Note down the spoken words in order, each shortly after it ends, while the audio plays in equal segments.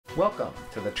Welcome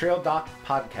to the Trail Doc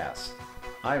Podcast.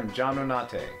 I am John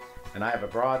Onate, and I have a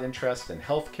broad interest in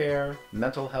healthcare,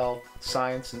 mental health,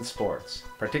 science, and sports,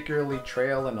 particularly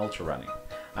trail and ultra running.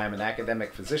 I am an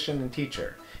academic physician and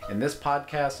teacher. In this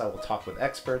podcast, I will talk with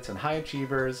experts and high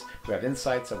achievers who have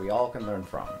insights that we all can learn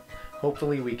from.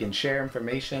 Hopefully, we can share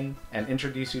information and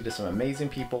introduce you to some amazing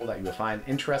people that you will find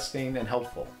interesting and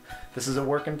helpful. This is a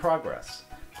work in progress.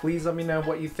 Please let me know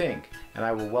what you think, and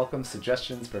I will welcome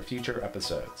suggestions for future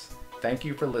episodes. Thank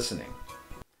you for listening.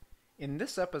 In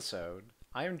this episode,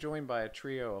 I am joined by a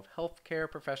trio of healthcare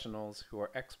professionals who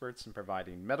are experts in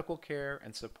providing medical care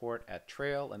and support at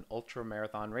trail and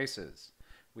ultramarathon races.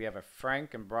 We have a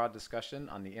frank and broad discussion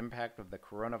on the impact of the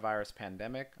coronavirus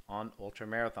pandemic on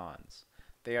ultramarathons.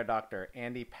 They are Dr.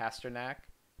 Andy Pasternak,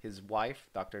 his wife,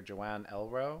 Dr. Joann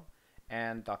Ellero,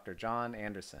 and Dr. Joann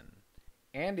Anderson.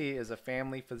 Andy is a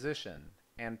family physician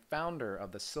and founder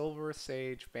of the Silver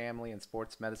Sage Family and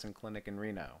Sports Medicine Clinic in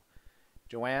Reno.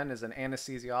 Joann is an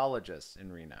anesthesiologist in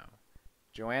Reno.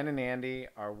 Joann and Andy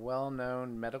are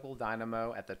well-known medical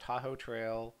dynamo at the Tahoe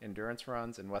Trail endurance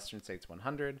runs in Western States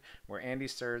 100, where Andy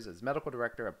serves as medical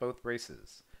director at both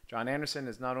races. John Anderson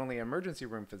is not only an emergency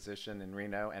room physician in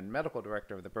Reno and medical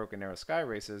director of the Broken Arrow Sky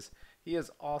races, he is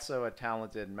also a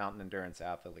talented mountain endurance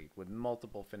athlete with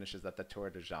multiple finishes at the Tour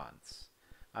De Gents.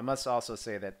 I must also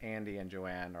say that Andy and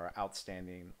Joann are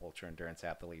outstanding ultra endurance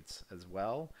athletes as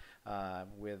well,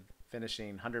 with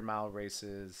finishing 100-mile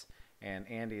races. And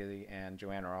Andy and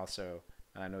Joann are also,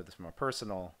 and I know this from a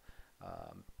personal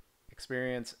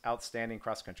experience, outstanding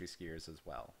cross-country skiers as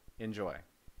well. Enjoy.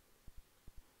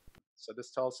 So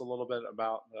just tell us a little bit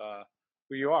about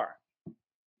who you are.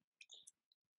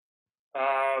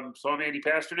 So I'm Andy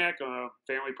Pasternak. I'm a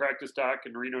family practice doc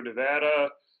in Reno,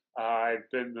 Nevada. I've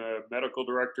been the medical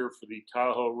director for the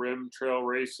Tahoe Rim Trail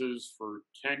races for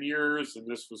 10 years, and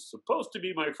this was supposed to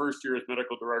be my first year as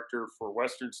medical director for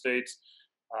Western States.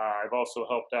 I've also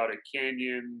helped out at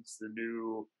Canyons, the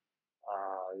new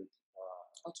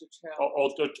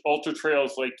Ultra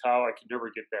Trails Lake Tahoe. I can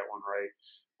never get that one right.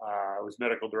 I was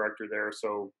medical director there,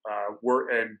 so have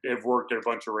worked at a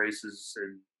bunch of races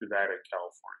in Nevada and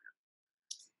California.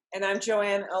 And I'm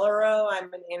Joann Ellero.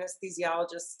 I'm an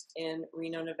anesthesiologist in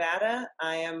Reno, Nevada.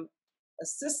 I am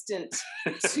assistant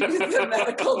to the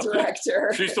medical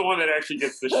director. She's the one that actually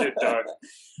gets the shit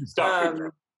done.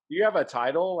 Do you have a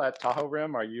title at Tahoe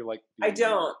Rim? Are you like? I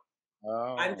don't.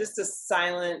 Oh. I'm just a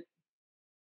silent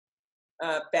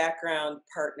background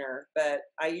partner, but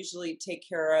I usually take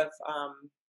care of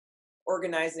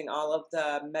organizing all of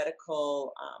the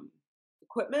medical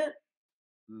equipment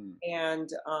and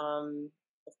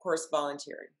of course,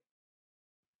 volunteering.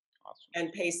 Awesome.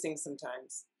 And pacing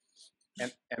sometimes.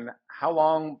 And how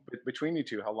long, between you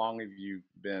two, how long have you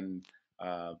been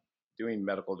doing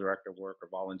medical director work or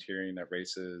volunteering at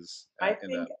races? I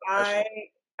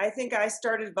think I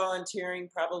started volunteering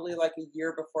probably like a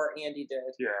year before Andy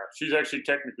did. Yeah, she's actually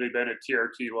technically been at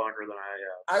TRT longer than I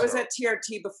have. I was at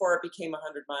TRT before it became a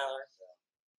 100-miler.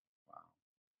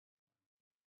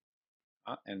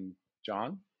 Wow. And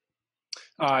John?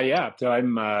 So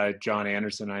I'm Joann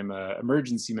Anderson. I'm an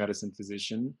emergency medicine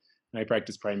physician. I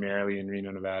practice primarily in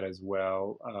Reno, Nevada as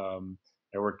well. I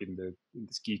work in the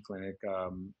ski clinic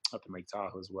up in Lake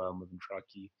Tahoe as well. I live in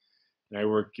Truckee. And I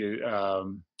work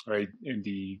in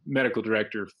the medical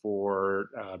director for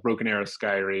Broken Arrow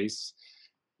Sky Race.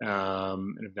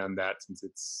 And I've done that since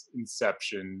its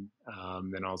inception.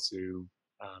 Then also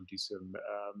do some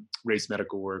race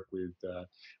medical work with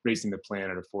Racing the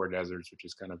Planet of Four Deserts, which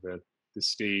is kind of the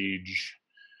stage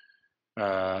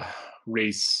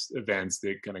race events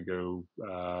that kind of go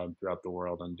throughout the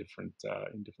world on in different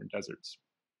deserts.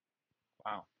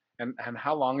 Wow. And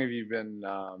how long have you been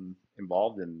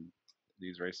involved in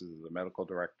these races as a medical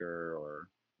director or?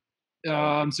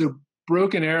 So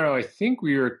Broken Arrow, I think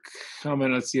we were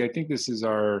coming, let's see, I think this is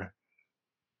our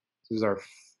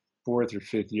fourth or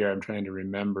fifth year. I'm trying to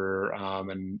remember.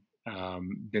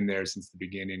 Been there since the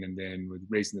beginning, and then with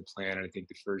Racing the Planet, I think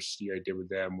the first year I did with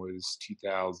them was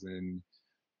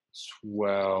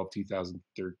 2012,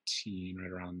 2013,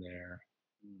 right around there.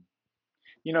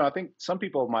 You know, I think some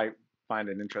people might find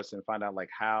it interesting to find out like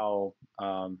how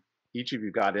each of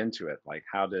you got into it. Like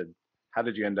how did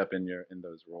you end up in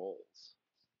those roles?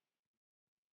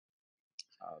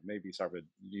 Maybe start with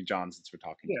you, John, since we're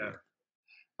talking to you.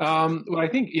 Well, I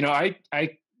think,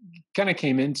 I kind of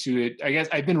came into it, I guess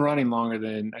I've been running longer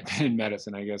than I've been in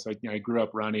medicine, I guess. I grew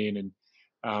up running, and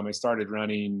I started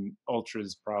running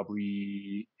ultras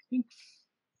probably, I think,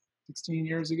 16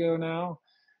 years ago now.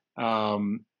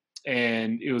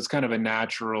 And it was kind of a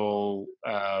natural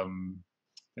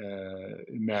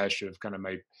mesh of kind of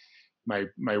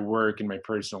my work and my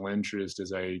personal interest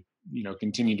as I,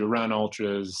 continue to run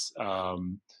ultras.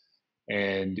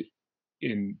 And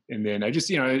then I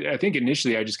just, I think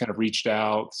initially I just kind of reached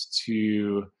out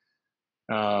to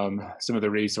some of the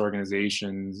race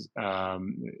organizations,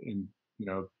 and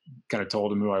kind of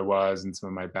told them who I was and some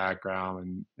of my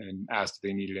background, and asked if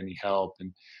they needed any help.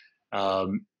 And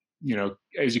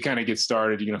as you kind of get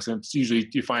started, so it's usually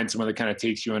you find someone that kind of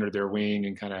takes you under their wing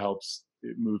and kind of helps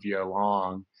move you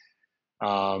along.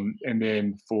 And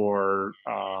then for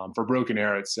Broken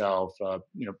Arrow itself,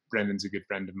 Brendan's a good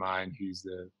friend of mine.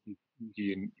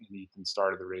 He and Ethan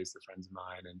started the race. They're friends of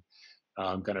mine,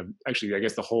 and kind of actually, I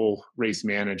guess the whole race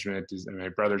management is, my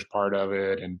brother's part of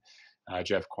it, and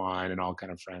Jeff Quine and all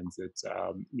kind of friends that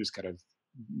just kind of,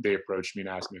 they approached me and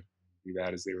asked me to do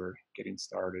that as they were getting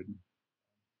started.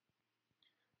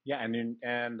 Yeah,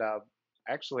 and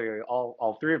actually,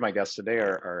 all three of my guests today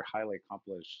are highly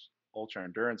accomplished ultra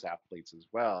endurance athletes as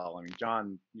well. I mean,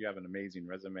 John, you have an amazing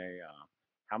resume.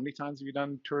 How many times have you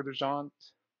done Tour De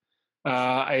Gents? So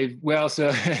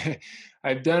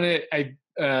I've done it.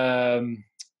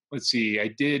 Let's see.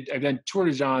 I've done Tour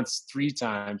De Gents 3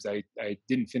 times. I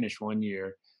didn't finish one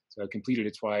year, so I completed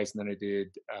it twice, and then I did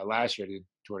last year. I did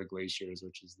Tour de Glaciers,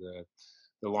 which is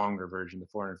the longer version, the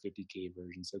 450K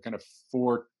version. So kind of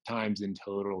 4 times in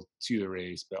total to the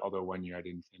race, but although one year I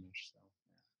didn't finish. So.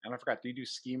 And I forgot, do you do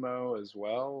skimo as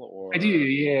well, or? I do,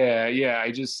 yeah. I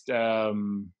just, I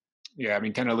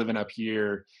mean, kind of living up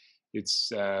here,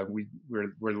 it's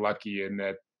we're lucky in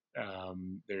that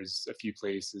there's a few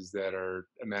places that are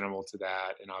amenable to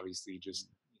that, and obviously just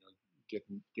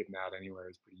getting out anywhere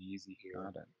is pretty easy here.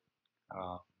 Got it.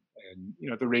 And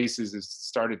the races have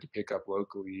started to pick up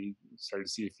locally. Started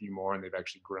to see a few more, and they've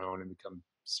actually grown and become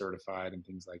certified and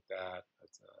things like that.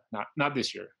 But not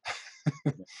this year.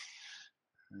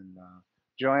 And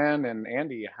Joann and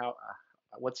Andy,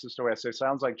 what's the story? So it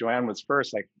sounds like Joann was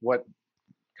first. Like, what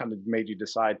kind of made you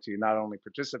decide to not only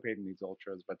participate in these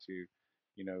ultras, but to,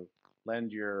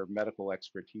 lend your medical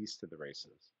expertise to the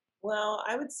races? Well,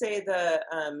 I would say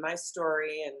my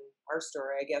story and our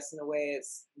story, I guess, in a way,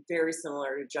 is very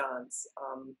similar to John's.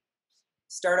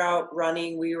 Start out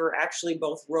running. We were actually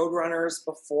both road runners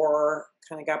before,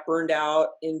 kind of got burned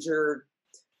out, injured,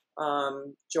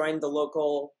 joined the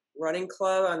local running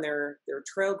club on their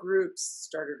trail groups,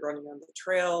 started running on the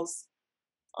trails.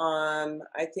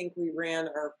 I think we ran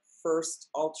our first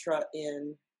ultra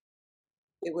it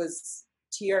was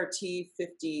TRT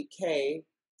 50K,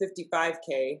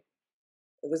 55K.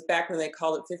 It was back when they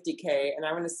called it 50K, and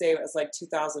I'm going to say it was like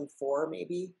 2004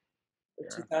 maybe, or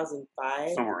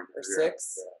 2005 or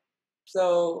 6. Yeah.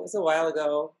 So it was a while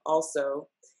ago also.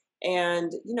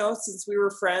 And, since we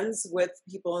were friends with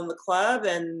people in the club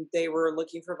and they were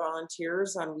looking for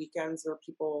volunteers on weekends where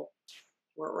people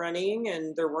weren't running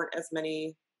and there weren't as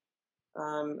many,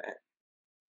 I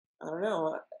don't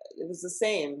know, it was the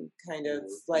same kind of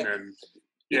like,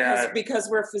 because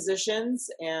we're physicians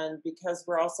and because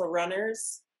we're also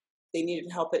runners, they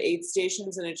needed help at aid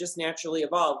stations, and it just naturally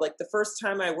evolved. Like the first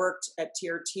time I worked at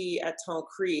TRT at Tunnel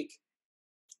Creek,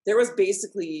 there was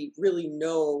basically really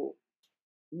no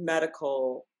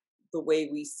medical the way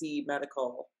we see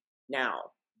medical now.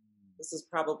 This is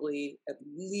probably at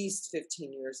least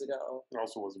 15 years ago. It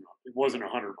wasn't a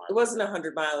 100 miler. It wasn't a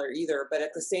 100 miler either, but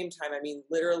at the same time, I mean,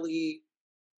 literally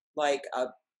like a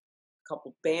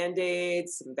couple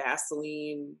Band-Aids, some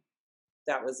Vaseline,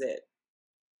 that was it.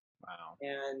 Wow.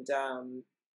 And,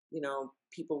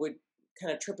 people would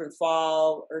kind of trip and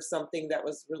fall or something. That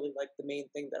was really like the main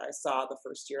thing that I saw the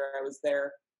first year I was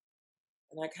there.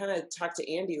 And I kind of talked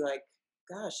to Andy like,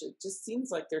 gosh, it just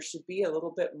seems like there should be a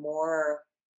little bit more,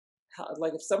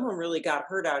 like if someone really got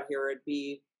hurt out here, it'd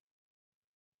be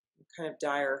kind of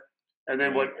dire. And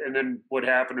then what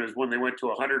happened is when they went to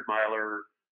a 100 miler,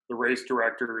 the race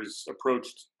directors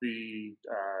approached the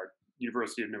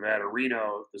University of Nevada,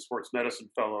 Reno, the sports medicine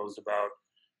fellows about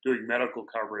doing medical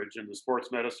coverage, and the sports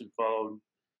medicine fellow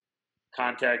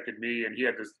contacted me, and he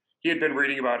had been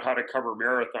reading about how to cover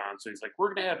marathons. So he's like,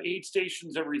 we're going to have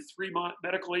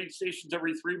medical aid stations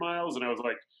every 3 miles. And I was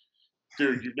like,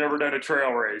 dude, you've never done a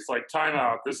trail race. Like, time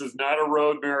out. This is not a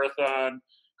road marathon.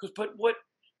 But what,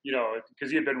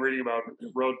 because he had been reading about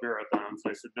road marathons.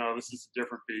 I said, no, this is a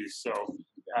different beast. So,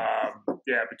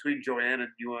 between Joann and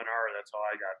UNR, that's how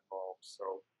I got involved.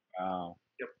 So, wow.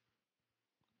 Yep.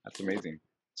 That's amazing.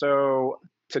 So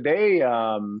today,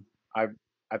 I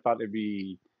thought it'd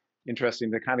be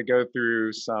interesting to kind of go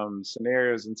through some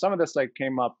scenarios, and some of this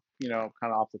came up, kind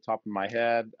of off the top of my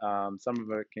head. Some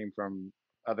of it came from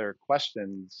other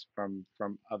questions from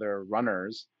other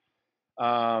runners.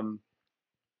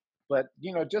 But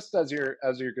just as your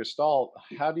gestalt,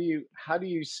 how do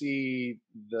you see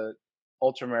the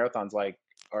ultra marathons like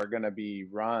are going to be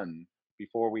run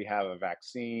before we have a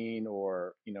vaccine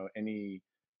or any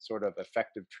sort of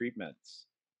effective treatments?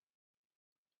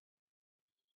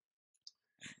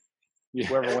 Yeah.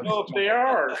 I don't know if they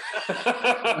are.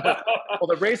 Well,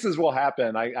 the races will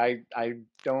happen. I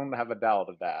don't have a doubt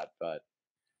of that. But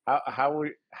how do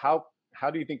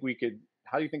you think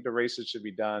how do you think the races should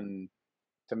be done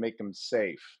to make them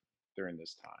safe during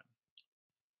this time?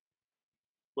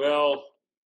 Well,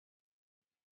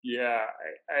 yeah,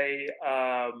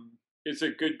 it's a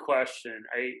good question.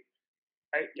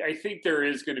 I think there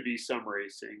is going to be some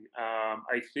racing.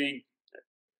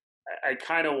 I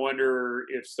kind of wonder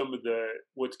if some of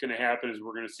what's going to happen is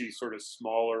we're going to see sort of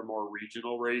smaller, more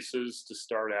regional races to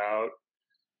start out.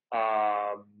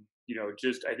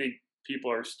 Just I think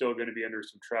people are still going to be under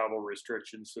some travel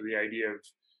restrictions. So the idea of,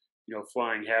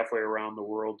 flying halfway around the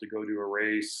world to go do a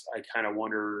race, I kind of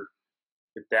wonder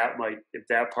if that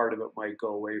part of it might go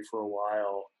away for a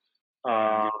while.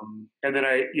 And then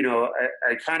I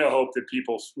kind of hope that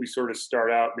we sort of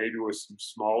start out maybe with some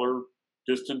smaller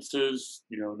distances,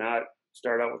 not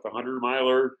start out with a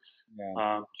 100-miler,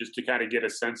 just to kind of get a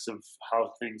sense of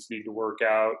how things need to work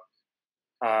out.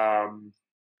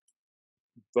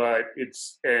 But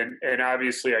and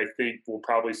obviously I think we'll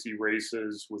probably see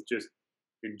races with just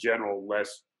in general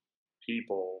less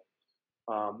people.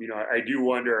 I do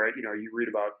wonder, you read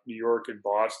about New York and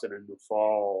Boston in the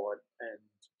fall, and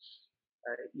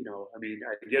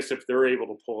I guess if they're able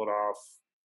to pull it off,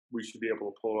 we should be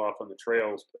able to pull it off on the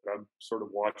trails, but I'm sort of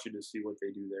watching to see what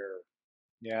they do there.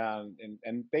 Yeah,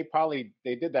 and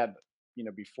they did that,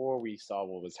 before we saw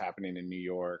what was happening in New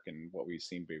York and what we've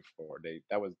seen before. They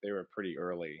were pretty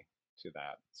early to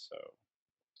that. So,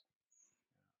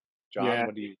 John, Yeah.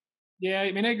 what do you? Yeah,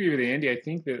 I mean, I agree with Andy. I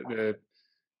think that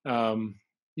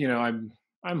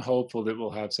I'm hopeful that we'll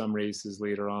have some races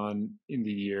later on in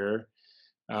the year.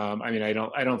 I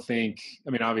don't think.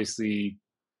 I mean, obviously,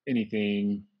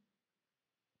 anything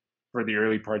for the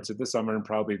early parts of the summer and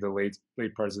probably the late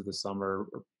parts of the summer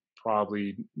are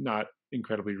probably not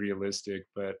incredibly realistic.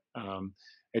 But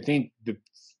I think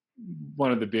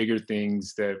one of the bigger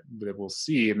things that we'll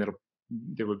see and that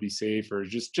would be safer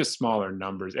is just smaller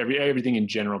numbers. Everything in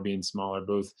general being smaller,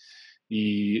 both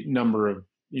the number of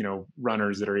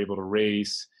runners that are able to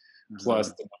race, plus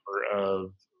the number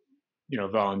of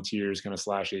volunteers kind of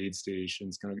 / aid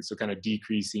stations, kind of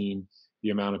decreasing the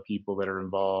amount of people that are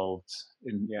involved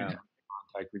in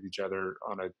contact with each other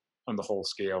on the whole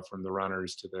scale, from the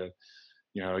runners to the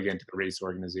again to the race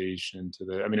organization to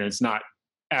the. I mean, it's not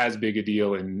as big a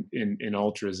deal in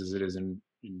ultras as it is in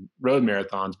road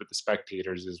marathons, but the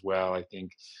spectators as well. I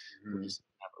think we'll just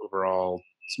have overall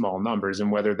small numbers,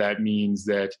 and whether that means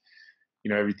that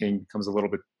everything becomes a little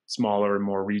bit smaller and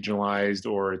more regionalized,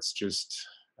 or it's just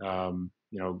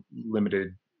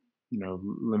limited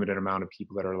amount of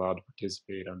people that are allowed to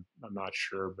participate. I'm not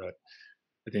sure, but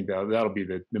I think that'll be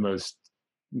the most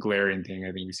glaring thing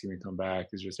I think we see when we come back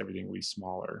is just everything will be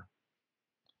smaller.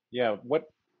 Yeah, what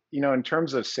in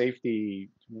terms of safety,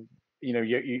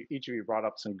 each of you brought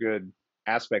up some good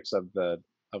aspects of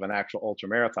an actual ultra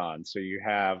marathon. So you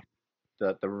have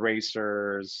the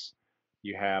racers,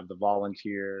 you have the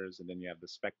volunteers, and then you have the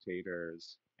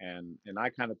spectators, and I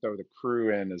kind of throw the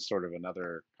crew in as sort of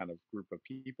another kind of group of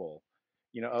people.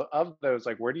 Of those,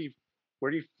 like where do you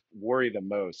worry the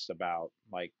most about,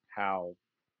 like how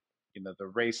the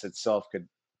race itself could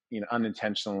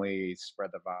unintentionally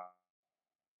spread the virus?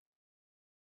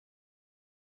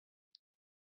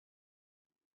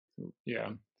 Yeah,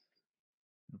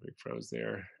 a big froze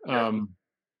there.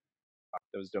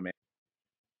 Those domains.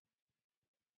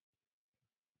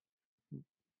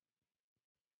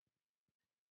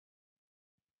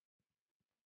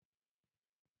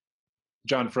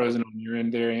 John, frozen on your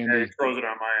end there, Andy? Yeah, it's frozen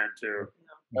on my end too.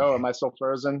 Oh, am I still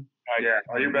frozen? Yeah,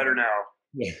 you're better now.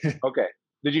 Okay.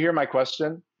 Did you hear my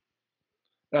question?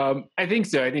 I think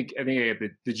so. I think I get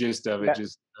the gist of it.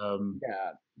 Just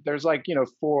yeah, there's like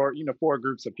four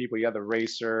groups of people. You have the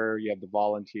racer, you have the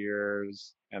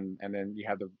volunteers, and then you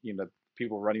have the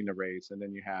people running the race, and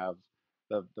then you have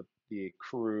the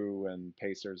crew and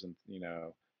pacers, and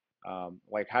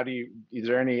like is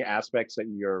there any aspects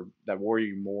that worry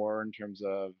you more in terms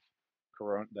of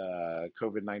the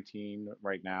COVID-19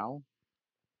 right now?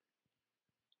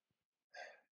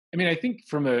 I mean, I think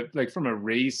from a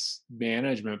race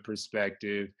management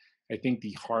perspective, I think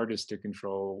the hardest to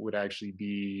control would actually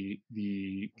be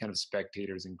the kind of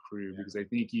spectators and crew, because I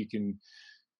think you can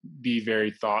be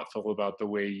very thoughtful about the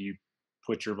way you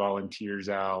put your volunteers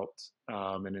out,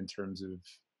 and in terms of,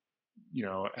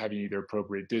 having either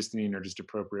appropriate distancing or just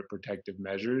appropriate protective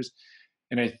measures.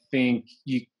 And I think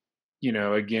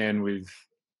again, with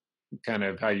kind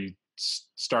of how you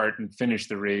start and finish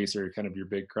the race, or kind of your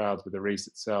big crowds, but the race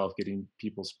itself, getting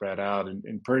people spread out.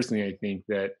 And personally, I think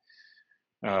that,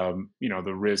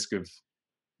 the risk of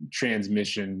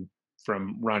transmission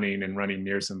from running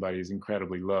near somebody is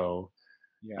incredibly low.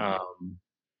 Yeah.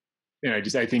 And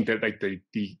I think that, like, the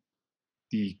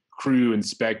crew and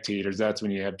spectators, that's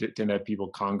when you tend to have people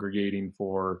congregating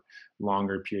for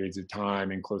longer periods of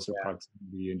time in closer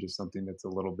proximity, and just something that's a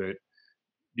little bit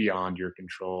beyond your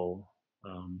control.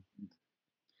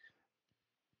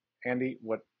 Andy,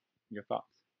 what your thoughts?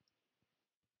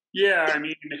 Yeah, I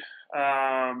mean,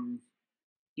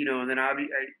 and then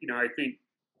I think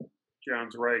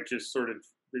John's right. Just sort of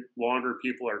the longer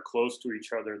people are close to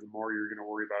each other, the more you're going to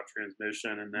worry about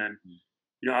transmission. And then,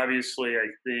 obviously, I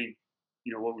think,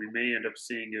 what we may end up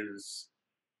seeing is,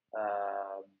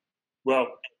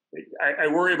 I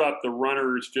worry about the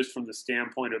runners just from the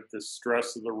standpoint of the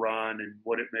stress of the run and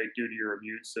what it may do to your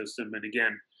immune system. And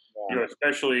again,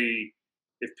 especially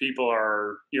if people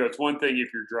are, it's one thing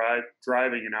if you're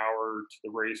driving an hour to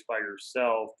the race by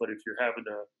yourself, but if you're having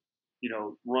to,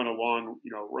 run a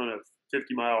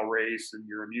 50-mile race and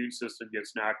your immune system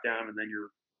gets knocked down, and then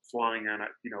you're flying on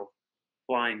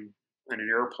an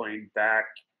airplane back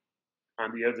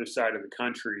on the other side of the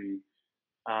country.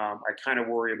 I kind of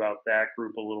worry about that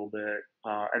group a little bit.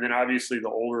 And then obviously the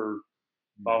older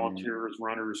volunteers,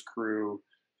 runners, crew,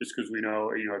 just because we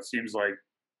know, it seems like,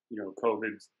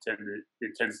 COVID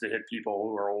tends to hit people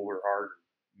who are older harder.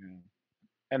 Yeah.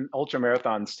 And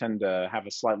ultramarathons tend to have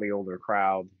a slightly older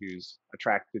crowd who's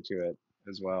attracted to it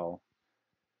as well.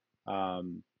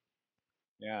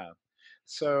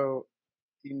 So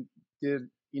in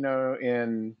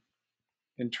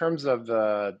terms of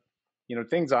the,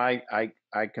 things I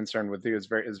concerned with you is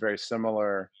very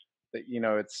similar. That,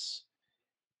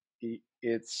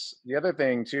 it's the other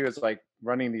thing too is like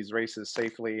running these races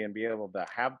safely and be able to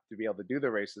do the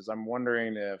races. I'm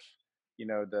wondering if,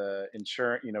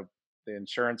 the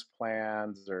insurance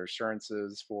plans or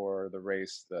assurances for the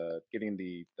race, getting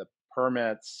the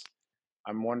permits.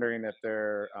 I'm wondering if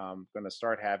they're going to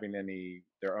start having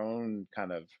their own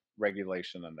kind of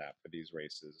regulation on that for these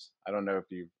races. I don't know if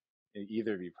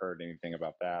either of you've heard anything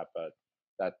about that, but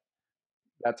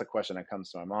that's a question that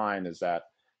comes to my mind, is that,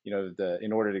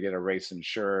 in order to get a race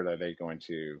insured, are they going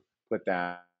to put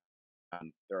down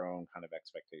their own kind of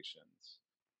expectations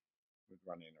with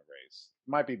running a race?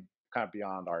 It might be kind of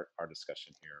beyond our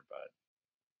discussion here, but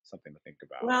something to think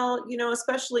about. Well,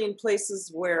 especially in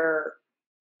places where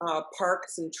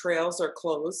parks and trails are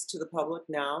closed to the public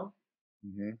now.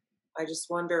 Mm-hmm. I just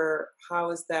wonder,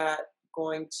 how is that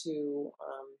going to,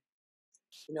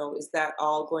 is that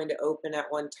all going to open at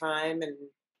one time? And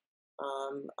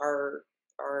are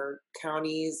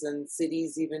counties and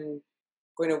cities even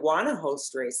going to want to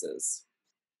host races?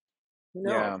 Who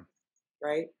knows? Yeah.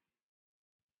 Right?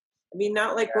 I mean,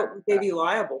 not like what would they be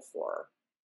liable for?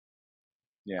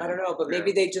 Yeah. I don't know, but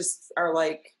maybe they just are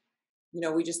like,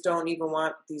 we just don't even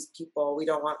want these people. We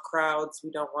don't want crowds.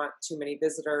 We don't want too many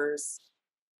visitors.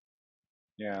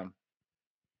 Yeah.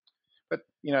 But,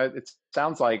 it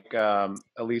sounds like, at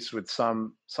least with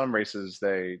some races,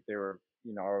 they were,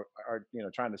 are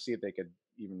trying to see if they could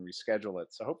even reschedule it.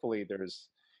 So hopefully there's,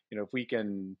 if we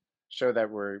can show that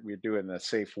we do it in a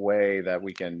safe way, that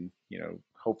we can,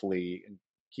 hopefully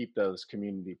keep those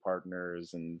community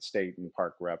partners and state and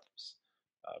park reps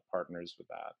partners with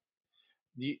that.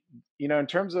 In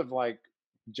terms of like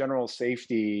general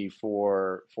safety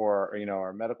for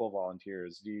our medical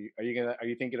volunteers, are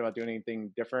you thinking about doing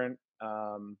anything different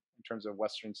in terms of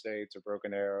Western states or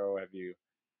Broken Arrow? Have you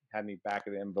had any back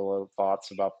of the envelope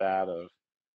thoughts about that, of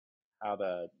how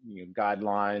the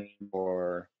guideline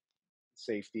for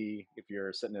safety if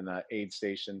you're sitting in an aid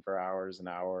station for hours and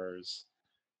hours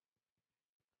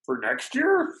for next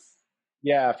year?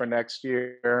 Yeah, for next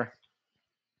year,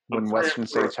 when Western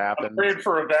states happen. I'm praying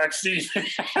for a vaccine.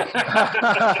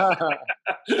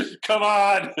 Come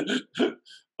on.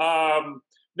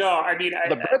 No, I mean,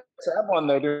 the Brits have one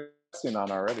they're testing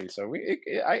on already, so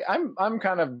I'm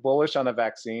kind of bullish on a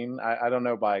vaccine. I don't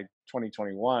know by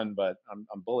 2021, but I'm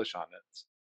bullish on it.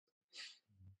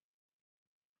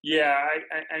 Yeah,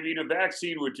 I mean, a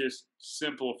vaccine would just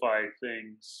simplify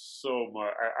things so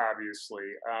much,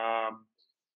 obviously.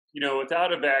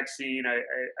 Without a vaccine,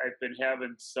 I've been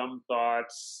having some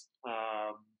thoughts.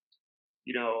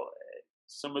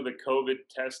 Some of the COVID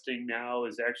testing now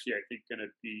is actually, I think, going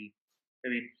to be, I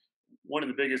mean, one of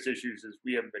the biggest issues is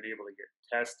we haven't been able to get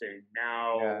testing.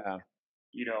 Now, Yeah.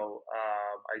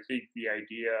 I think the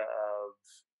idea of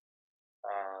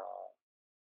uh,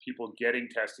 people getting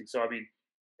testing. So I mean,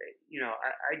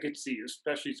 I could see,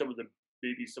 especially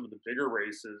maybe some of the bigger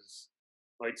races,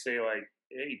 might say like,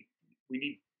 hey, we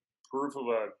need proof of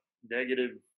a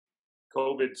negative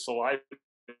COVID saliva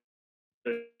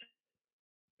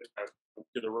test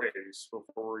to the race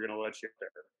before we're going to let you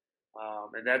there.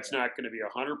 And that's not going to be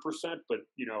 100%, but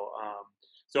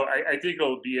so I think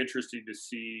it'll be interesting to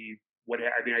see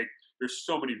there's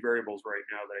so many variables right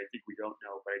now that I think we don't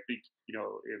know. But I think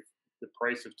if the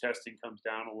price of testing comes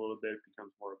down a little bit,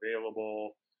 becomes more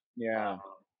available. Yeah.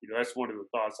 That's one of the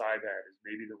thoughts I've had is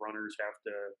maybe the runners have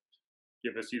to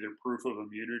give us either proof of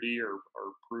immunity or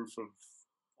proof of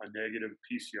a negative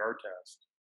PCR test.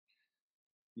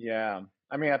 Yeah.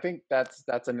 I mean, I think that's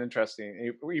an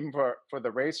interesting, even for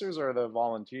the racers or the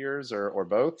volunteers or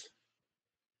both.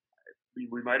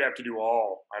 We might have to do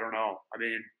all. I don't know. I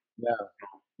mean, Yeah.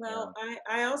 Well,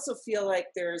 I also feel like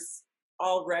there's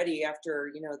already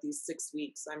after, these 6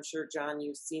 weeks, I'm sure, John,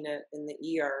 you've seen it in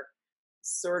the ER,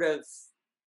 sort of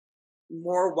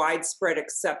more widespread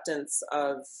acceptance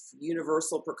of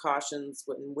universal precautions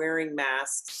when wearing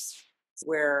masks,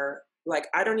 where like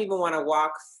I don't even want to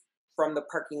walk from the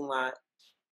parking lot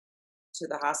to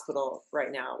the hospital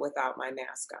right now without my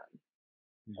mask on.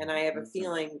 And I have a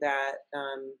feeling that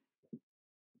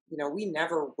we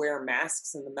never wear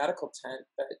masks in the medical tent,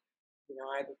 but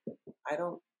I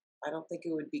don't think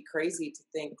it would be crazy to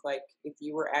think like if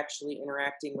you were actually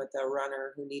interacting with a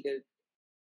runner who needed,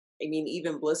 I mean,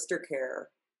 even blister care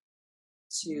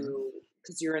to,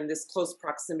 because you're in this close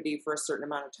proximity for a certain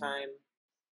amount of time,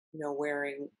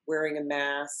 wearing a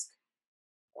mask.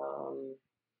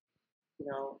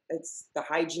 It's the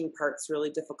hygiene part's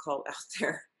really difficult out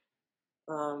there.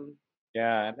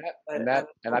 Yeah, and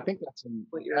I think that's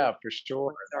for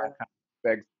sure. That kind of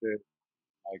begs to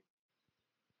like,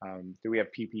 do we have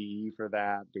PPE for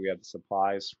that? Do we have the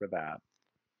supplies for that?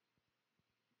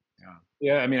 Yeah.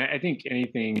 Yeah, I mean, I think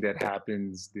anything that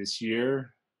happens this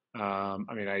year, I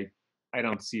mean, I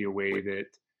don't see a way that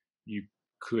you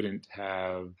couldn't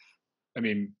have, I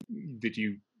mean, that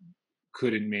you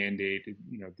couldn't mandate,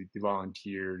 the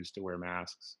volunteers to wear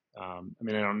masks. I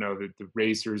mean, I don't know that the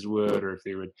racers would, or if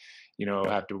they would,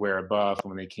 have to wear a buff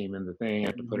when they came in the thing,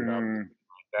 have to put it up like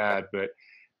that. But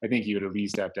I think you would at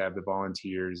least have to have the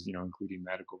volunteers, including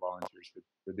medical volunteers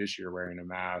for this year wearing a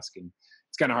mask. And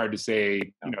it's kind of hard to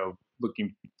say,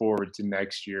 looking forward to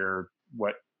next year,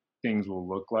 what things will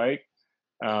look like.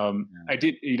 I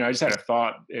did, I just had a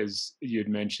thought as you had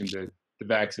mentioned the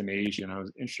vaccination. I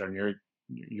was interested in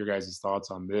your guys' thoughts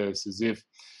on this.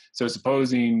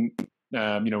 Supposing,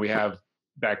 we have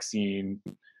vaccine,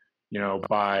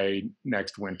 by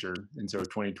next winter, and so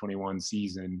 2021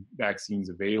 season vaccines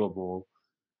available.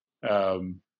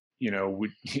 Would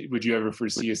you ever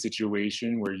foresee a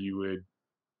situation where you would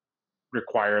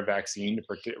require a vaccine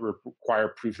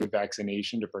require proof of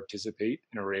vaccination to participate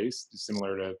in a race,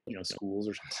 similar to schools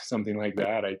or something like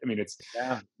that? I mean, it's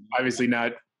obviously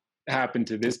not happened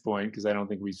to this point because I don't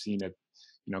think we've seen it,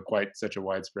 quite such a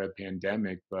widespread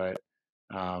pandemic. But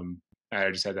I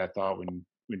just had that thought when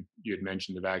you had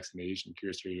mentioned the vaccination.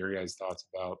 Curious to hear your guys' thoughts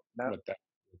about what that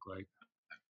would look like.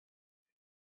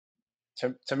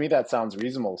 To me, that sounds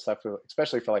reasonable,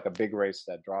 especially for like a big race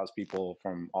that draws people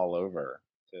from all over.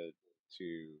 To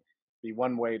be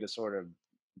one way to sort of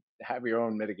have your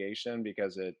own mitigation,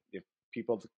 because if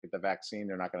people get the vaccine,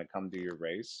 they're not going to come to your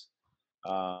race.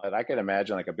 But I could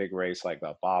imagine like a big race like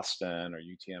Boston or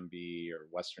UTMB or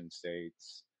Western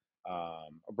States,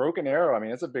 a Broken Arrow. I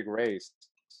mean, it's a big race.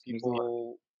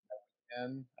 People,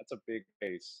 and that's a big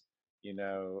race.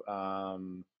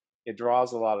 It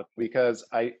draws a lot of, because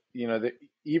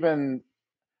even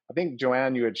I think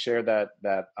Joann, you had shared that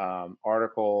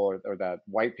article or that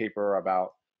white paper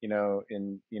about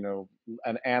an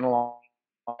analog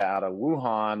out of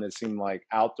Wuhan. It seemed like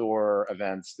outdoor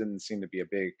events didn't seem to be a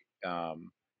big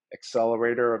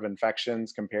accelerator of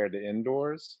infections compared to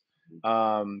indoors.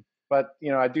 But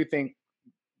I do think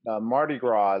Mardi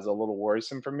Gras is a little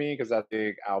worrisome for me because that's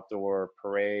big outdoor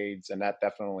parades, and that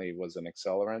definitely was an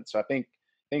accelerant. So I think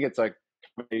it's like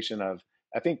a combination of,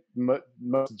 I think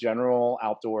most general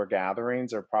outdoor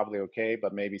gatherings are probably okay,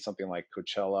 but maybe something like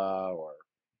Coachella or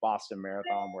Boston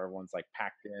Marathon, where everyone's like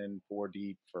packed in 4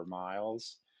 deep for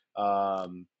miles, that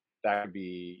would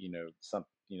be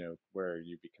where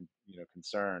you'd be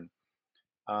concerned.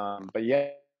 But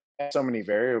so many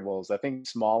variables. I think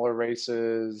smaller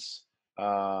races,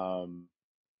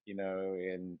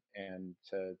 and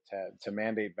to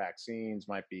mandate vaccines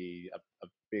might be a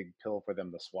big pill for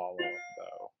them to swallow,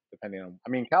 though. Depending on, I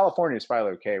mean, California is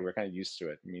probably okay. We're kind of used to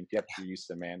it. I mean, you have to be used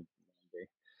to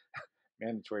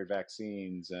mandatory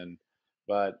vaccines,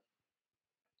 but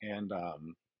and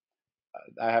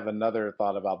I have another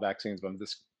thought about vaccines, but I'm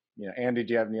just, Andy,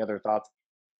 do you have any other thoughts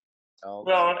else?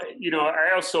 Well,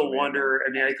 I also wonder. I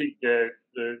mean, I think that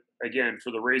again,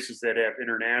 for the races that have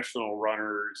international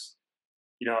runners,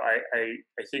 I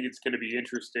think it's going to be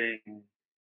interesting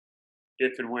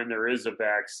if and when there is a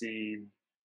vaccine.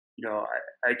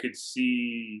 I could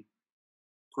see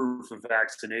proof of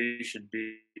vaccination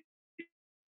being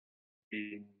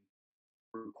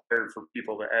required for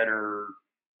people to enter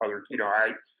other.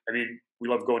 I mean, we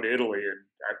love going to Italy, and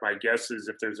my guess is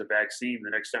if there's a vaccine, the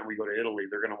next time we go to Italy,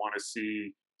 they're going to want to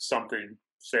see something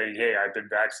saying, "Hey, I've been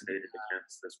vaccinated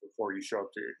against this," before you show up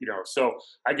to. So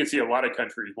I could see a lot of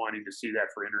countries wanting to see that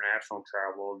for international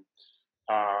travel.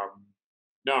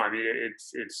 No, I mean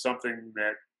it's something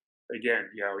that, again,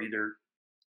 either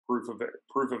proof of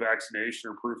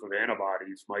vaccination or proof of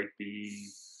antibodies might be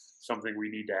something we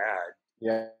need to add.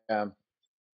 Yeah,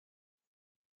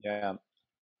 yeah,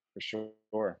 for sure.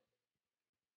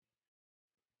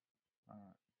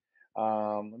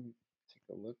 Let me take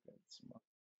a look at some.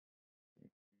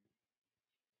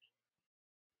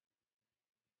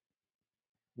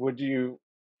 Would you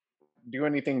do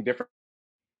anything different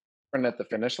at the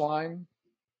finish line?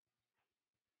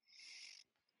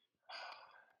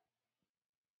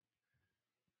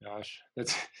 Gosh,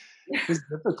 that's it's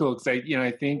difficult because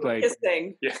I think like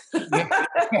Kissing. Yeah.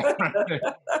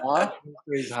 yeah, Huh?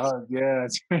 it's hard. Yeah,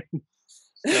 that's right.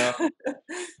 So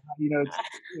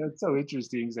it's so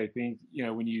interesting because I think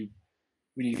when you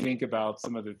think about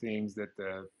some of the things that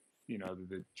the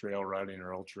trail running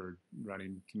or ultra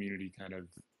running community kind of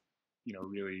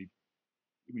really,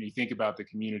 when you think about the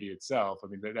community itself, I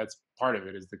mean that's part of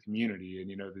it is the community,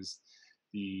 and this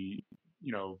the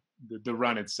the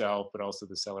run itself, but also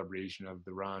the celebration of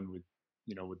the run with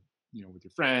with with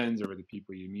your friends or with the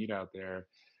people you meet out there,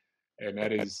 and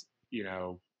that is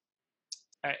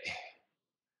I,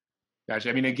 gosh,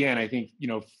 I mean, again, I think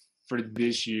for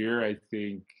this year, I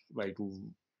think like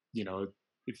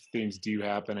if things do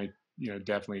happen, I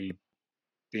definitely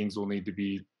things will need to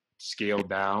be scaled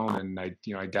down, and I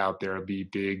doubt there'll be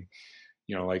big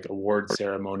like award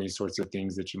ceremony sorts of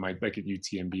things that you might like at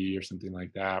UTMB or something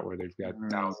like that, where they've got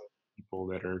thousands of people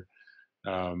that are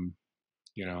um,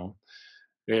 you know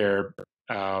there.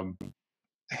 Um,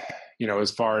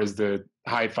 as far as the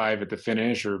high five at the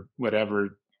finish or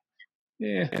whatever,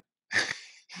 yeah.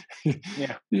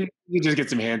 Yeah, you just get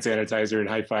some hand sanitizer and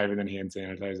high five and then hand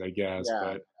sanitize, I guess. yeah,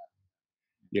 But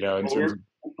in Well, terms of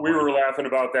we were laughing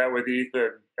about that with Ethan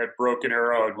at Broken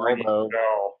Arrow and ringing the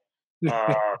bell.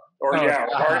 Or Oh, yeah,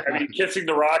 I mean, kissing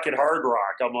the rock at Hard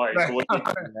Rock. I'm like, well,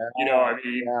 I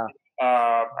mean, yeah.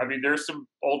 I mean, there's some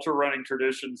ultra running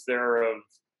traditions there of,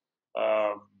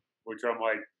 which I'm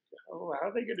like, oh, how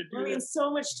are they going to do I mean, that? so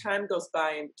much time goes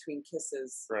by in between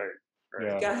kisses. Right.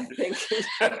 yeah. You gotta think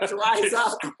it dries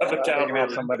up. The They town can have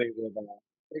road. somebody with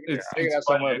It's they can have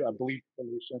funny. someone with a bleach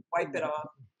solution. Wipe it off.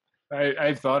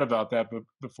 I've thought about that, but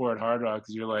before at Hard Rock,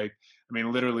 because you're like, I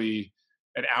mean, literally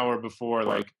an hour before,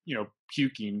 like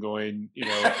puking, going,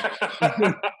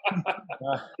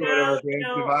 whatever,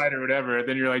 divide or whatever, and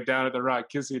then you're like down at the rock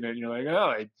kissing it, and you're like,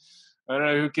 oh, I don't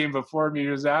know who came before me,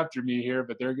 who's after me here,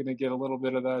 but they're gonna get a little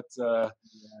bit of that,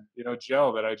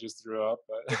 gel that I just threw up.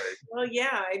 But Well,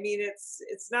 yeah. I mean, it's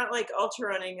not like ultra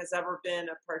running has ever been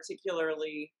a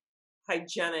particularly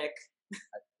hygienic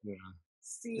yeah,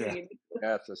 scene.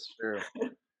 Yes, that's true.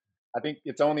 I think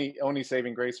it's only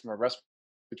saving grace from a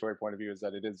respiratory point of view is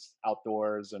that it is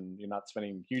outdoors and you're not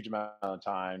spending huge amount of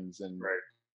times in Right.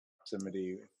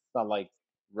 proximity. It's not like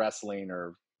wrestling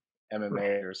or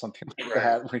MMA or something like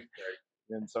Right. that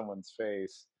in someone's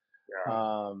face.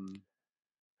 Yeah.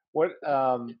 What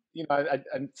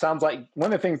it sounds like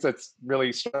one of the things that's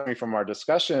really struck me from our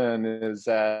discussion is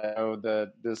that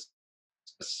the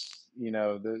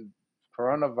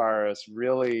coronavirus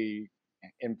really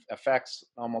affects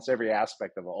almost every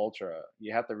aspect of ultra.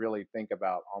 You have to really think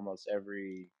about almost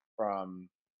from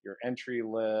your entry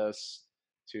list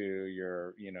to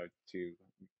your to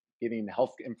getting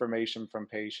health information from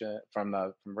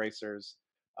racers,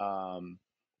 um,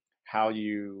 how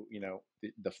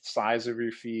the size of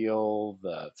your field,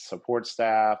 the support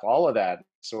staff, all of that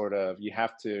sort of we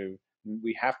have to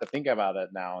think about it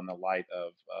now in the light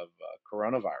of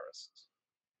coronavirus,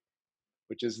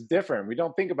 which is different. We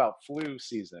don't think about flu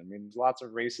season. I mean, there's lots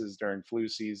of races during flu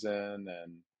season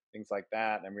and things like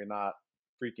that, and we're not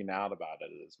freaking out about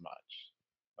it as much.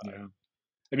 Yeah.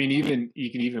 I mean, even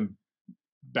you can even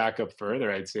back up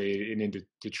further, I'd say, and into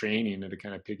training, and to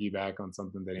kind of piggyback on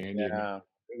something that Andy had mentioned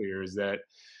earlier, is that,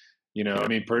 I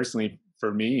mean, personally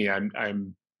for me,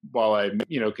 I'm while I'm,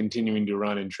 continuing to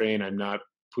run and train, I'm not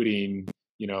putting,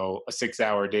 a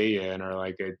 6-hour day in, or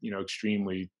like a,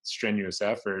 extremely strenuous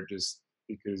effort, just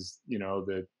because,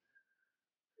 the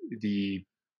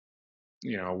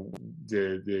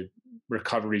the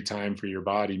recovery time for your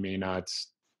body may not,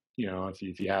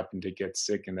 if you happen to get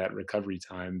sick in that recovery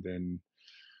time, then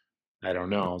I don't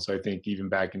know. So I think even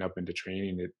backing up into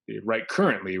training, right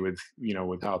currently with,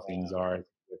 with how things are, you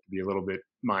have to be a little bit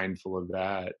mindful of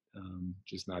that.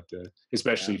 Just not to,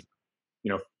 especially,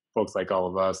 folks like all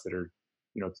of us that are,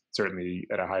 certainly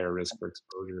at a higher risk for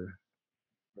exposure.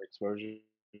 Exposure.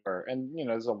 And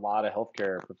there's a lot of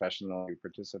healthcare professionals who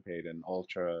participate in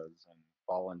ultras and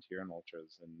volunteer in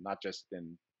ultras, and not just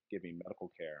in giving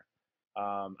medical care.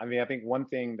 I mean, I think one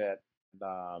thing that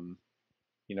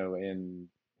in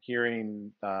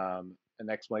hearing an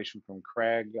explanation from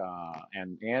Craig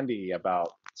and Andy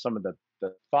about some of the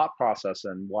thought process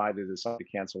and why they decided to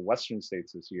cancel Western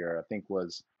states this year, I think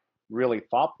was really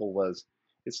thoughtful. Was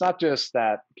it's not just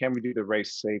that can we do the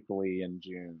race safely in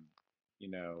June?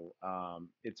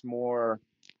 It's more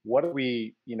what do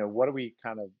we,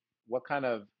 what kind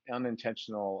of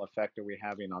unintentional effect are we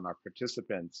having on our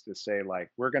participants to say, like,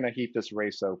 we're going to heat this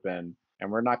race open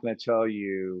and we're not going to tell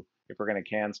you if we're going to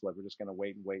cancel it. We're just going to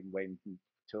wait and wait and wait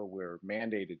until we're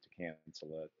mandated to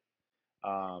cancel it.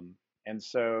 And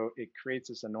so it creates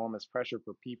this enormous pressure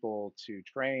for people to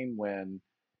train when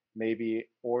maybe,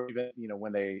 or even,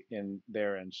 when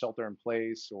they're in shelter in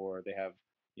place, or they have,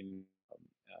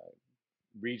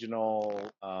 regional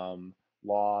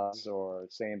laws or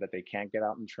saying that they can't get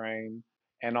out and train.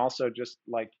 And also just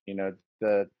like,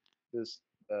 the this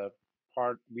the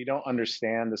part, we don't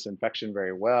understand this infection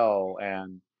very well,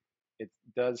 and it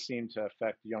does seem to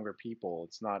affect younger people.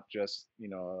 It's not just,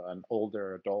 an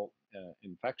older adult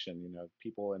infection.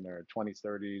 People in their 20s,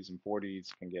 30s, and 40s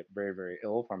can get very, very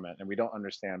ill from it, and we don't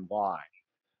understand why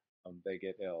they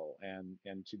get ill.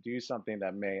 And to do something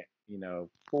that may,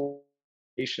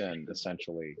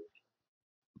 essentially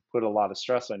put a lot of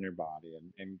stress on your body,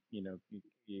 and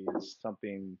is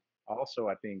something also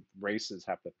I think races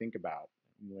have to think about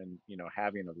when,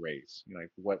 having a race. Like,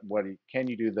 what can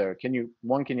you do there? Can you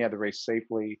have the race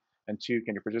safely, and two,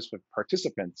 can your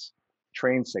participants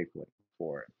train safely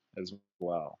for it as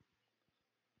well?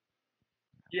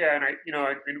 Yeah, and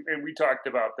and we talked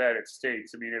about that at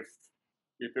States. I mean,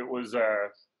 if it was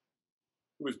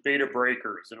beta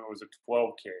breakers and it was a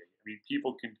 12K, I mean,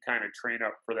 people can kind of train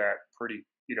up for that pretty,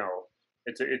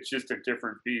 it's just a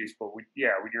different beast. But when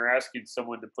you're asking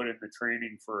someone to put in the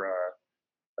training for a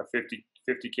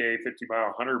 50K,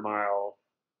 50-mile, 100-mile,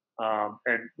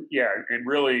 and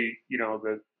really,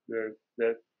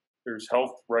 the there's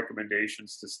health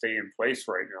recommendations to stay in place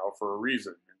right now for a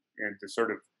reason, and to sort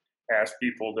of ask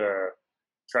people to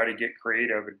try to get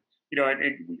creative. And and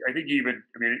I think even,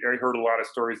 I mean, I heard a lot of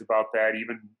stories about that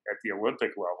even at the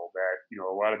Olympic level, that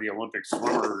a lot of the Olympic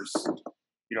swimmers,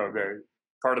 the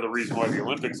part of the reason why the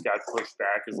Olympics got pushed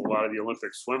back is a lot of the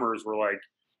Olympic swimmers were like,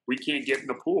 we can't get in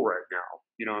the pool right now.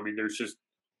 I mean, there's just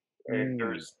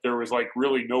there was like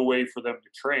really no way for them to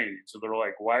train. So they're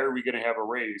like, why are we going to have a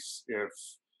race if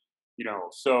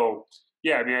so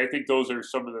yeah, I mean, I think those are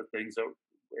some of the things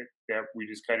that we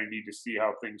just kind of need to see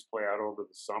how things play out over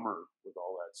the summer with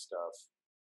all that stuff.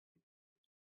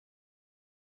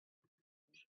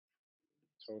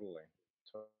 Totally.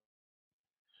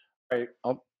 Right.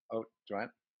 Oh,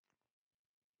 Joann?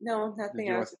 No,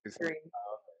 nothing. I was agreeing.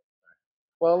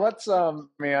 Well, let's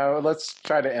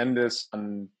try to end this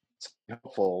on something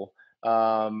hopeful.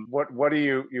 What are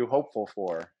you hopeful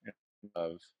for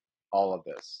of all of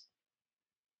this?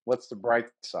 What's the bright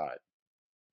side?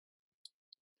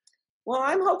 Well,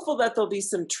 I'm hopeful that there'll be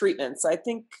some treatments. I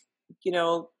think,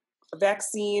 a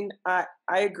vaccine, I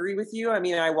agree with you. I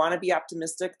mean, I want to be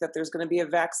optimistic that there's going to be a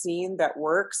vaccine that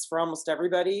works for almost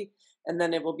everybody, and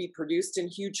then it will be produced in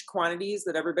huge quantities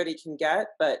that everybody can get.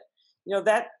 But,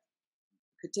 that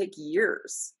could take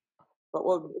years. But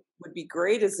what would be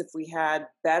great is if we had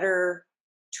better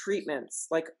treatments,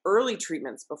 like early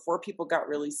treatments before people got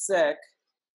really sick,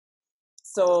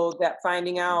 so that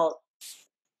finding out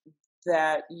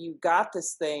that you got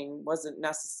this thing wasn't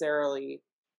necessarily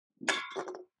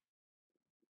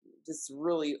this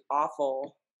really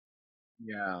awful,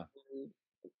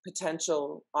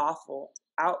 potential awful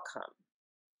outcome.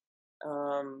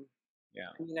 I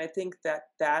mean, I think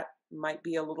that might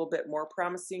be a little bit more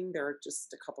promising. There are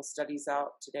just a couple studies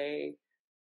out today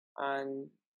on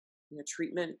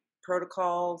treatment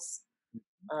protocols.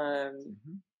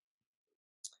 Mm-hmm.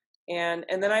 And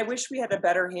then I wish we had a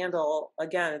better handle.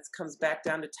 Again, it comes back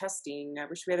down to testing. I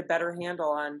wish we had a better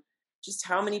handle on just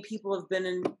how many people have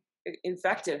been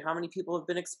infected, how many people have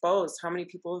been exposed, how many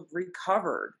people have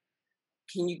recovered.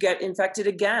 Can you get infected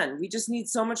again? We just need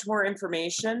so much more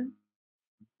information.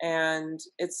 And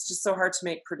it's just so hard to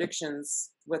make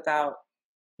predictions without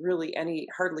really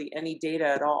hardly any data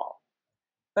at all.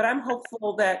 But I'm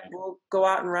hopeful that we'll go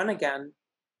out and run again,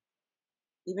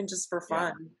 even just for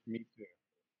fun. Yeah, me too.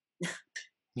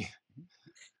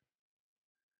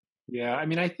 Yeah, I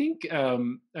mean, I think, I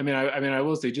mean, I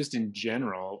will say, just in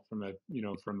general, from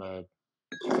a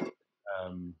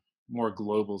more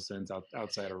global sense,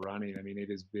 outside of running, I mean, it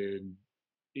has been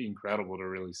incredible to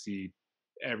really see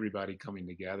everybody coming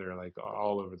together, like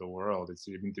all over the world. I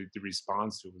mean, the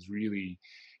response to it was really,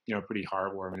 pretty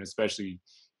heartwarming, especially,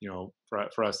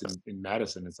 for us in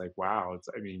medicine. It's like, wow,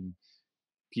 I mean,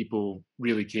 people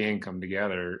really can come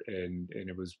together, and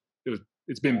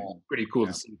it's been pretty cool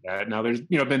to see that. Now there's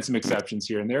been some exceptions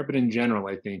here and there, but in general,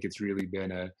 I think it's really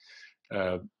been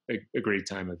a great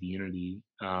time of unity.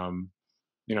 I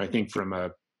think from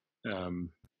a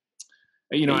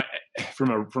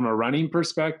from a running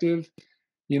perspective,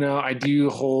 I do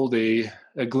hold a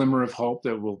glimmer of hope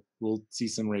that we'll see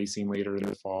some racing later in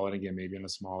the fall, and again, maybe on a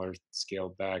smaller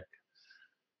scaled back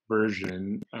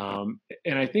version. And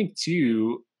I think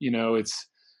too,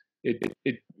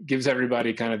 it gives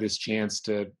everybody kind of this chance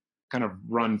to kind of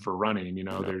run for running.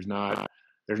 There's not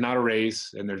a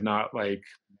race, and there's not like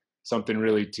something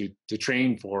really to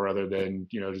train for, other than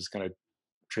just kind of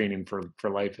training for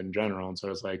life in general. And so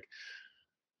it's like,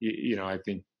 I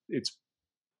think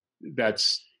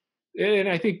and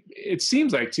I think it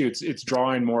seems like too, it's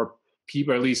drawing more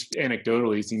people, at least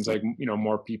anecdotally. It seems like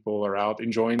more people are out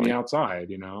enjoying the outside,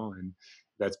 and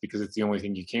that's because it's the only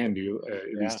thing you can do, at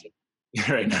least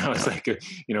right now. It's like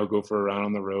go for a run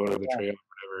on the road or the trail,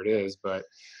 whatever it is. But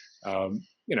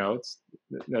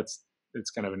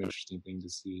it's kind of an interesting thing to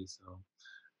see. So,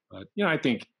 but I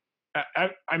think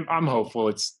I'm hopeful.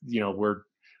 It's we're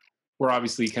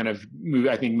obviously kind of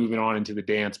moving on into the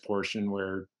dance portion,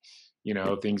 where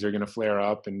things are going to flare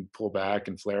up and pull back,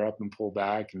 and flare up and pull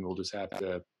back, and we'll just have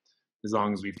to, as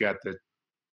long as we've got the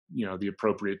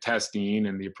appropriate testing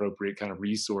and the appropriate kind of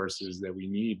resources that we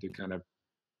need to kind of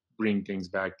bring things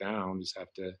back down, just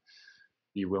have to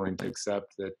be willing to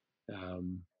accept that,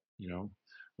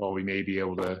 while we may be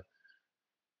able to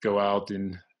go out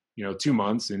in 2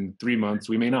 months, in 3 months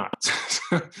we may not.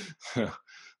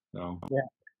 So.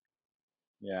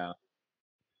 Yeah.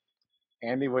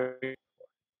 Andy, what?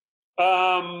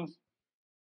 I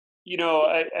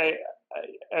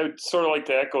would sort of like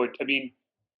to echo it. I mean,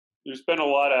 there's been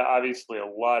obviously a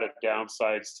lot of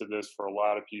downsides to this for a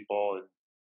lot of people,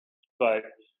 but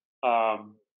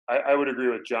I would agree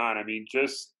with John. I mean,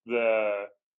 just the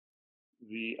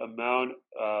amount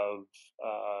of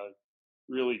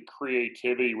really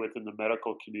creativity within the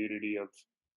medical community of,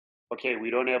 okay, we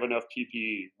don't have enough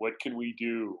PPE. What can we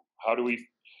do? How do we,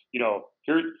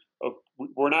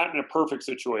 we're not in a perfect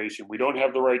situation. We don't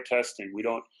have the right testing.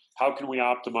 How can we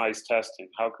optimize testing?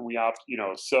 How can we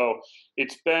so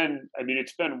it's been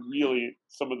really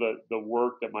some of the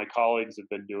work that my colleagues have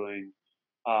been doing,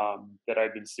 that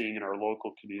I've been seeing in our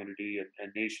local community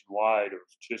and nationwide, of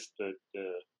just the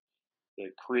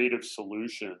creative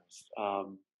solutions,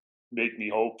 make me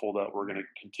hopeful that we're going to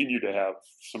continue to have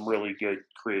some really good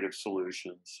creative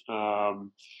solutions.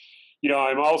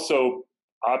 I'm also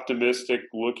optimistic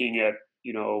looking at,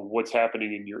 what's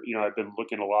happening in Europe. I've been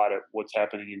looking a lot at what's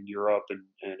happening in Europe, and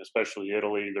especially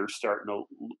Italy. They're starting to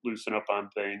loosen up on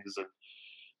things. And,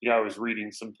 I was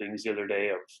reading some things the other day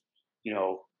of,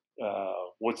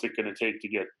 what's it going to take to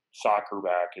get soccer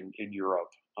back in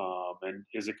Europe? And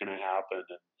is it going to happen?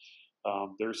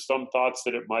 And there's some thoughts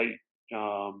that it might.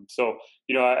 So,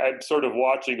 I'm sort of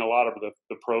watching a lot of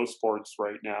the pro sports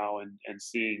right now, and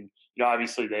seeing,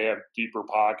 obviously they have deeper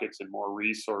pockets and more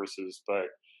resources, but,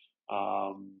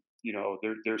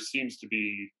 there seems to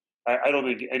be, I don't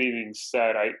think anything's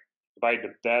said. If I had to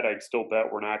bet, I'd still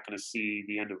bet we're not going to see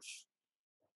the end of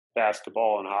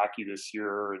basketball and hockey this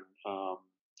year, and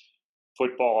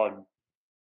football. And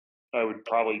I would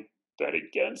probably bet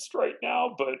against right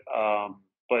now,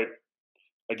 but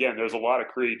again, there's a lot of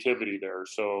creativity there.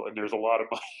 So, and there's a lot of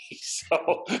money.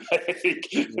 So I think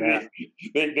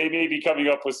they may be coming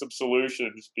up with some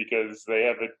solutions, because they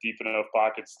have deep enough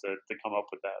pockets to come up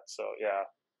with that. So,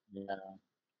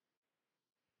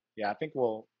 Yeah, I think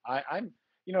I'm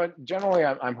generally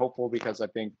I'm hopeful, because I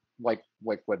think like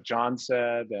what John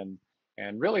said,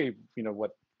 and really,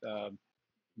 what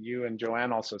you and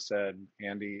Joann also said,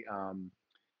 Andy,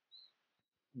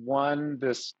 one,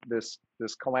 this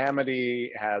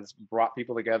calamity has brought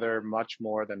people together much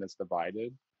more than it's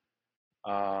divided.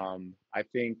 I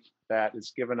think that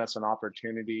it's given us an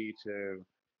opportunity to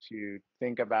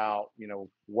think about, you know,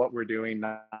 what we're doing,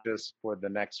 not just for the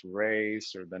next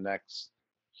race or the next,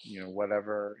 you know,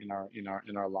 whatever in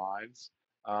our lives.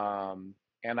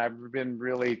 And I've been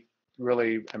really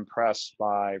impressed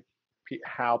by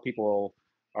how people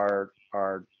are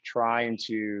trying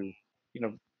to, you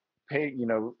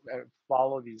know,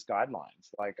 follow these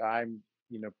guidelines. Like I'm,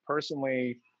 you know,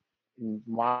 personally,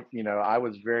 you know, I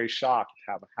was very shocked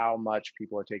how much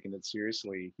people are taking it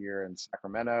seriously here in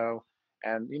Sacramento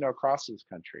and, you know, across this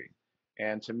country.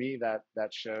 And to me, that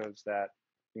shows that,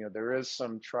 you know, there is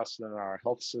some trust in our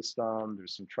health system.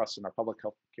 There's some trust in our public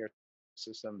health care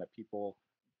system that people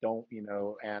don't, you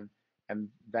know, and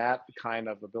that kind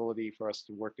of ability for us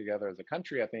to work together as a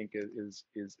country, I think, is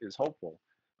hopeful.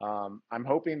 I'm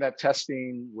hoping that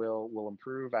testing will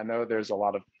improve. I know there's a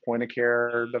lot of point of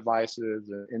care devices,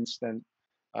 instant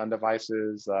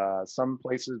devices. Some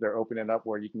places they're opening up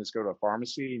where you can just go to a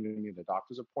pharmacy and you need a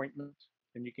doctor's appointment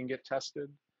and you can get tested.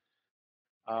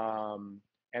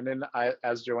 And then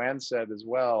as Joann said as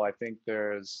well, I think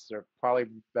there's probably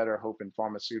better hope in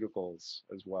pharmaceuticals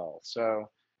as well. So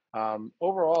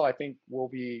overall, I think we'll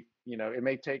be, you know, it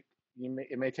may take,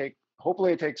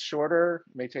 hopefully it takes shorter,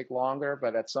 it may take longer,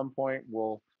 but at some point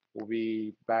we'll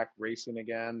be back racing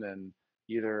again and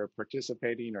either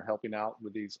participating or helping out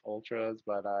with these ultras.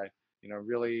 But I, you know,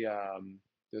 really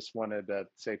just wanted to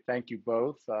say thank you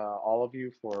both, all of you,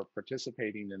 for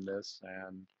participating in this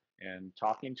and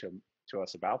talking to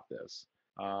us about this,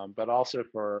 but also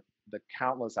for the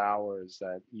countless hours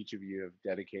that each of you have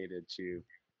dedicated to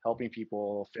helping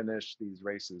people finish these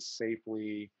races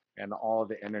safely, and all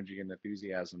the energy and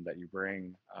enthusiasm that you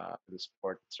bring to the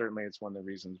sport. Certainly, it's one of the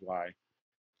reasons why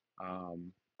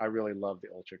I really love the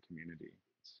ultra community.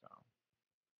 So,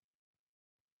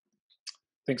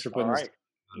 thanks for putting this.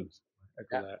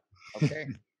 Yeah. Okay.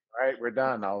 All right, we're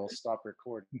done. I'll stop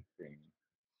recording.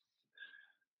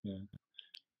 Yeah.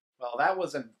 Well, that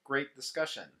was a great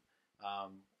discussion.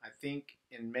 I think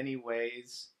in many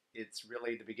ways, it's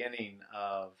really the beginning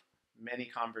of many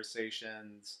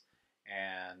conversations,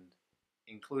 and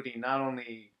including not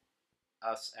only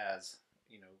us as,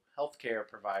 you know, healthcare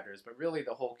providers, but really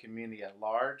the whole community at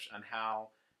large on how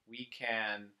we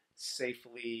can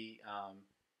safely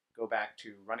go back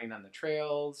to running on the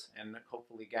trails and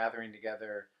hopefully gathering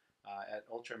together at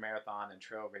ultramarathon and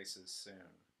trail races soon.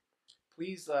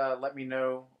 Please let me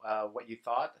know what you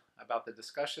thought about the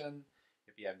discussion.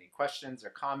 If you have any questions or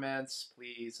comments,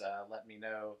 please let me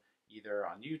know either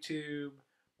on YouTube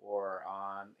or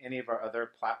on any of our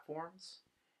other platforms.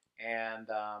 And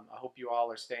I hope you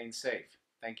all are staying safe.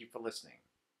 Thank you for listening.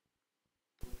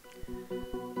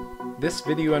 This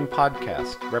video and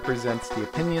podcast represents the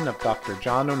opinion of Dr.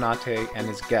 John Onate and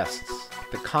his guests.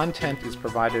 The content is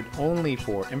provided only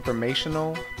for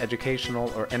informational,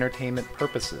 educational, or entertainment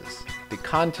purposes. The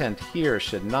content here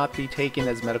should not be taken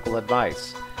as medical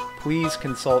advice. Please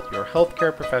consult your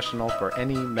healthcare professional for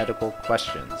any medical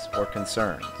questions or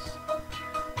concerns.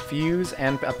 Views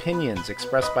and opinions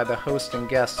expressed by the host and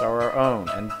guests are our own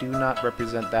and do not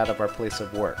represent that of our place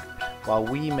of work. While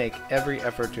we make every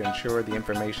effort to ensure the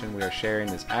information we are sharing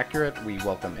is accurate, we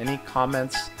welcome any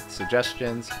comments,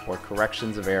 suggestions, or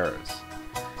corrections of errors.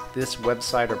 This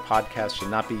website or podcast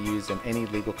should not be used in any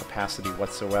legal capacity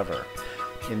whatsoever.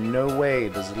 In no way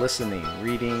does listening,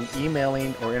 reading,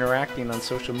 emailing, or interacting on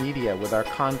social media with our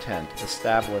content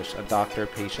establish a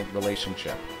doctor-patient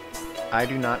relationship. I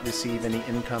do not receive any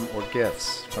income or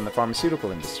gifts from the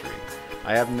pharmaceutical industry.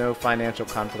 I have no financial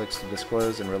conflicts to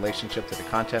disclose in relationship to the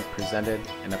content presented,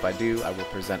 and if I do, I will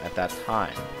present at that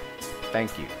time.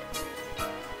 Thank you.